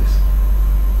in my eyes?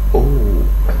 Oh,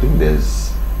 I think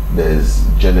there's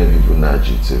Genevieve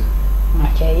Unaji too.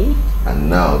 Okay. And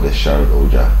now there's Sharon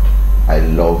Oja. I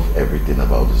love everything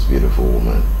about this beautiful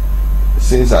woman.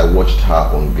 Since I watched her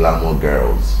on Glamour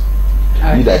Girls,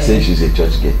 did I say she's a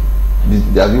church girl?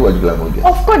 Have you watched Glamour Girls?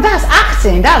 Of course, that's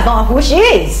acting. That's not who she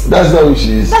is. That's not who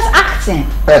she is. That's acting.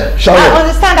 Sharon. I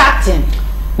understand acting.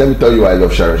 Let me tell you why I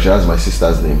love Sharon. She has my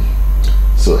sister's name.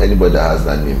 So anybody that has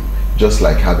that name, just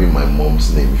like having my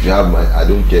mom's name. If you have my, I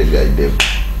don't care if you're a devil.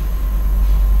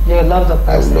 You love the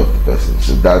person. I love the person.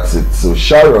 So that's it. So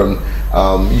Sharon,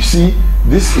 you see,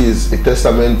 this is a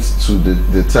testament to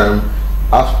the term,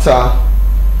 after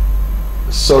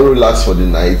sorrow lasts for the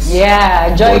night.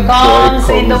 Yeah, joy comes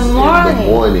in the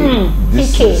morning.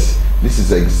 This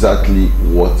is exactly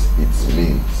what it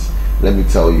means. Let me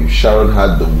tell you, Sharon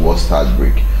had the worst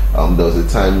heartbreak. There was a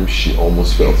time she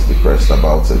almost felt depressed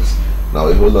about it. Now,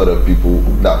 a whole lot of people,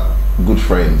 that good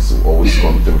friends will always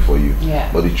come through for you.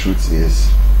 Yeah. But the truth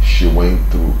is, she went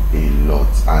through a lot.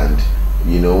 And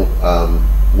you know,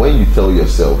 when you tell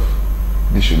yourself,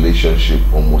 this relationship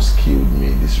almost killed me,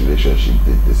 this relationship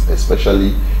did this,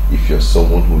 especially if you're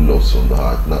someone who loves from the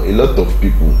heart. Now, a lot of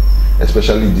people,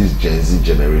 especially this Gen Z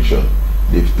generation,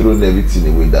 they've thrown everything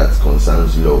away that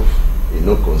concerns love. You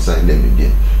know, concern them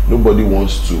again. Nobody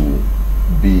wants to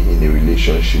be in a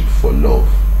relationship for love.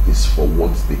 It's for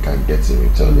what they can get in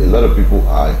return. A lot of people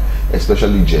are,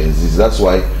 especially Gen Zs. That's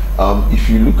why if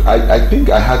you look, I think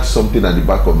I had something at the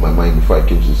back of my mind before I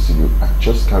came to the studio. I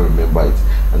just can't remember it,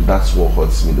 and that's what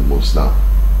hurts me the most now.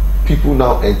 People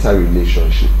now enter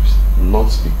relationships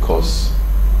not because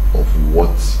of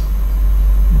what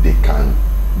they can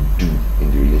do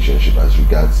in the relationship as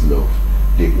regards love.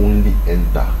 They only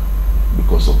enter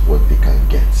because of what they can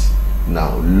get.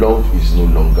 Now, love is no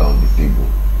longer on the table.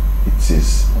 It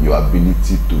is your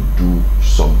ability to do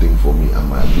something for me and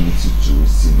my ability to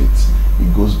receive it.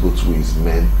 It goes both ways,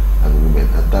 men and women,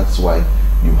 and that's why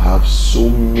you have so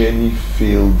many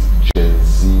failed Gen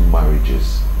Z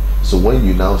marriages. So when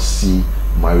you now see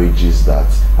marriages that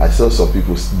I saw some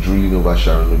people drooling over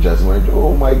Sharon Oja's marriage,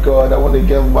 oh my God, I want to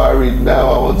get married now.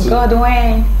 I want to. God,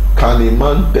 when can a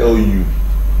man tell you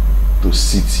to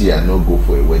sit here and not go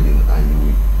for a wedding, and you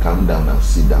will calm down and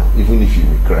sit down, even if you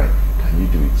will cry? Can you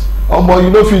do it? Oh, but you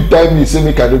know, if you tell me, say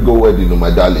me can you go wedding, no,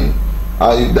 my darling.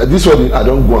 This wedding, I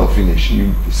don't go and finish.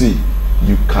 You see,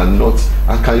 you cannot.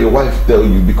 And can your wife tell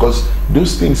you? Because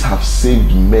those things have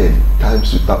saved men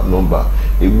times without number.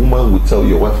 A woman will tell,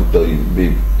 your wife will tell you,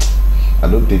 babe, I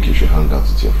don't think you should hang out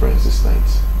with your friends this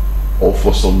night. Or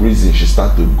for some reason, she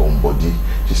starts to gum body.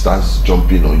 She starts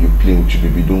jumping on you, playing with you,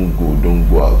 baby, don't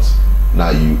go out. Now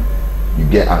you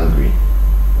get angry,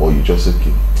 or you just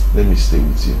okay, let me stay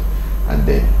with you. And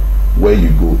then where you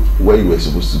go, where you were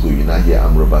supposed to go, you now hear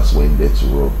armed robbers went there to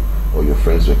rob, or your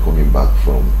friends were coming back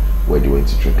from where they went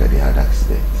to drink and they had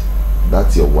accident.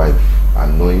 That's your wife,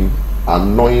 annoying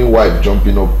wife,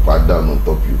 jumping up and down on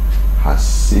top of you, has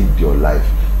saved your life.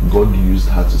 God used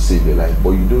her to save your life,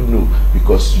 but you don't know,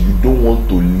 because you don't want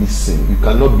to listen. You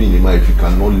cannot be in a marriage if you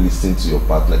cannot listen to your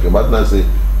partner. Like your partner say,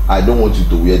 I don't want you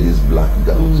to wear this black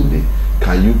gown today.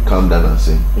 Can you calm down and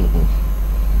say,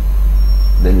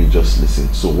 let me just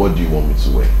listen. So what do you want me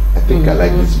to wear? I think I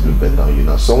like this blue better on you.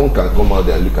 Now someone can come out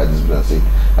there and look at this blue and say,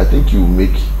 I think you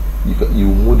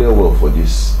model well for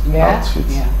this outfit.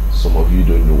 Some of you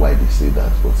don't know why they say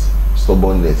that, but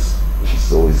stubbornness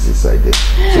is always decided.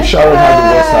 So Sharon had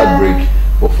the worst heartbreak,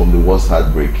 but from the worst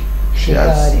heartbreak, she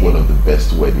has one of the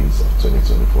best weddings of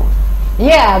 2024.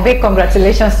 Yeah, big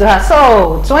congratulations to her.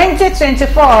 So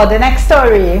 2024, the next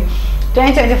story.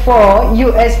 2024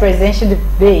 US presidential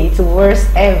debate, worst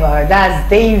ever. That's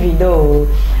Davido.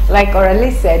 Like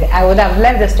Aurelie said, I would have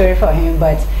left the story for him,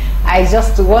 but I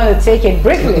just want to take it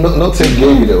briefly. Not take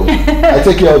Davido. I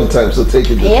take it all the time, so take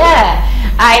it.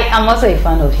 Yeah, I am also a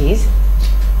fan of his,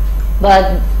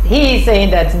 but he is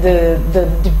saying that the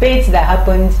debate that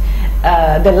happened,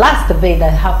 the last debate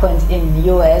that happened in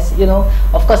the US, you know,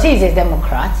 of course he is a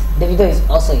Democrat. Davido is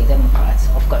also a Democrat,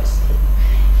 of course.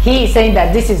 He is saying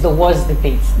that this is the worst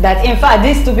debate. That in fact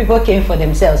these two people came for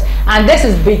themselves, and this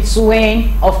is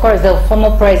between, of course, the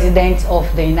former president of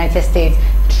the United States,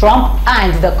 Trump,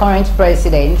 and the current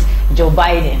president, Joe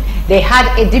Biden. They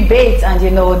had a debate, and you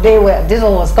know, this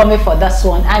one was coming for this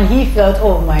one, and he felt,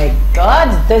 oh my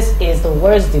God, this is the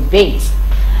worst debate.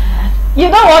 You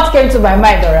know what came to my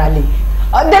mind, Orally?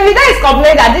 Davido is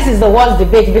complaining that this is the worst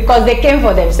debate because they came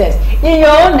for themselves. In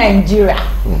your own Nigeria,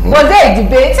 was there a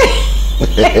debate?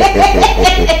 Was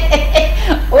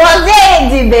there a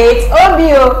debate?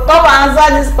 Obio, come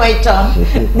answer this question.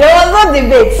 There was no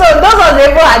debate. So those of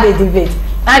them who had a debate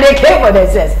and they came for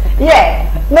themselves. Yeah,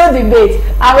 no debate.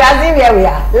 And we are seeing where we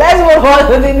are. Let's move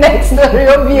on to the next story.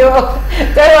 Obio,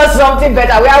 tell us something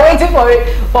better. We are waiting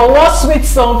for one sweet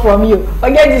song from you.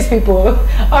 Forget these people.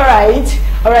 All right.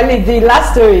 Alright, the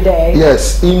last story there.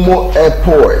 Yes, Imo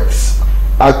Airport.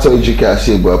 Actor Ejike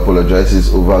Ashegbu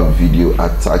apologizes over video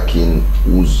attacking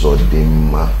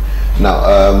Uzodinma. Now,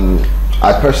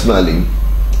 I personally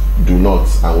do not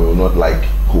and will not like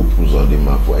Hope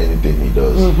Uzodinma for anything he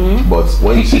does. But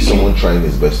when you see someone trying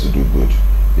his best to do good,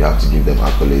 you have to give them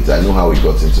accolades. I know how he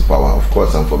got into power. Of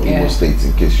course, I'm from Imo State,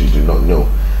 in case you do not know.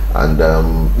 And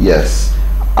yes,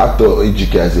 actor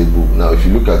Ejike Ashegbu. Now, if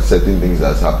you look at certain things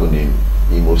that's happened in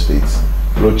Imo State,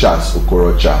 Rochas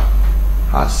Okorocha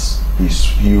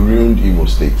he ruined Imo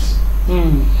State.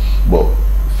 But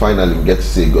finally we get to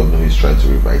say governor is trying to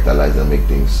revitalize and make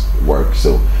things work.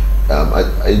 So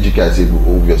Ejike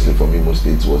Ashegbu, obviously from Imo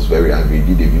State, was very angry.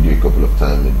 He did a video a couple of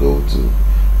times ago to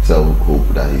tell Hope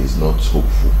that he's not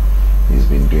hopeful. He's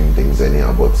been doing things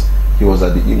anyhow, but he was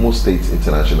at the Imo State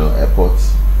International Airport,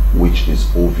 which is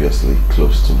obviously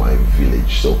close to my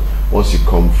village. So once you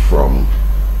come from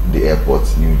the airport,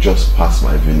 you just pass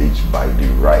my village by the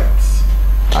right,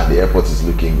 and the airport is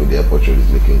looking good. The airport road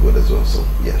is looking good as well. So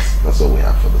yes, that's all we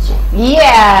have for this one.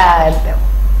 Yeah,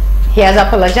 he has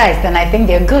apologized, and I think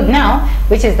they're good now,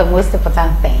 which is the most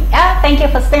important thing. Thank you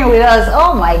for staying with us.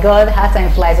 Oh my God, how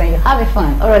time flies when you're having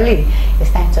fun. Orally,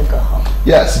 it's time to go home.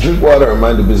 Yes, drink water and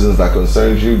mind the business that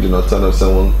concerns you. Do not turn off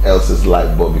someone else's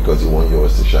light bulb because you want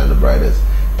yours to shine the brightest.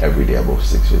 Every day above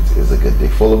 6 feet is a good day.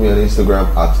 Follow me on Instagram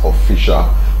at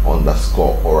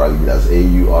official_orally. That's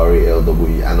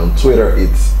AURALWE, and on Twitter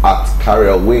it's at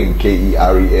Karel Wayne,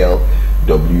 KERELWAYNE.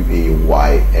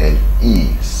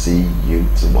 See you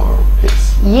tomorrow.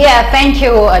 Peace. Yeah, thank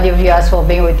you, audio viewers, for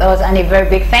being with us, and a very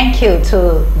big thank you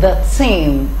to the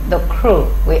team, the crew.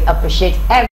 We appreciate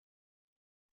everything.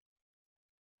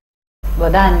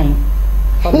 But darling,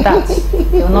 for that,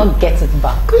 you'll not get it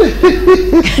back.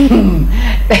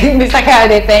 Mr.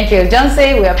 Kayode, thank you.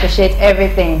 Johnson, we appreciate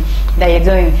everything that you're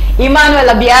doing. Emmanuel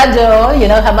Abiado, you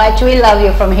know how much we love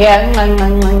you from here.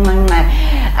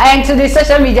 And to the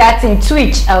social media team,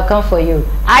 Twitch, I'll come for you.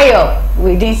 Ayo,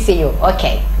 we didn't see you.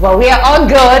 Okay, well, we are all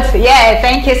good. Yeah,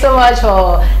 thank you so much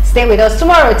for staying with us.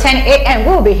 Tomorrow, 10 a.m.,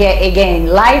 we'll be here again,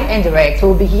 live and direct.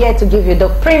 We'll be here to give you the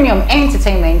premium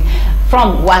entertainment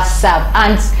from Whatzup.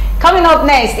 And coming up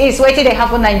next is Waiting They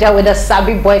Happen Nigeria with the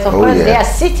Sabi Boys. Of course, they are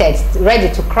seated, ready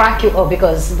to crack you up,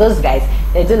 because those guys,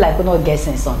 they do like not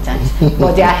guessing sometimes,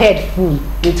 but they are head full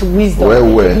with wisdom.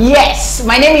 Well. Yes,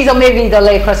 my name is Omevi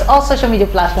Dollar across all social media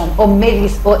platforms.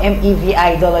 Omevis,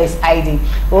 OMEVI, Dollar is ID,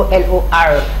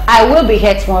 OLOR. I will be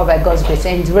here tomorrow by God's grace.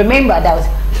 And remember that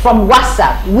from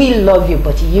Whatzup, we love you,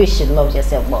 but you should love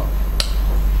yourself more.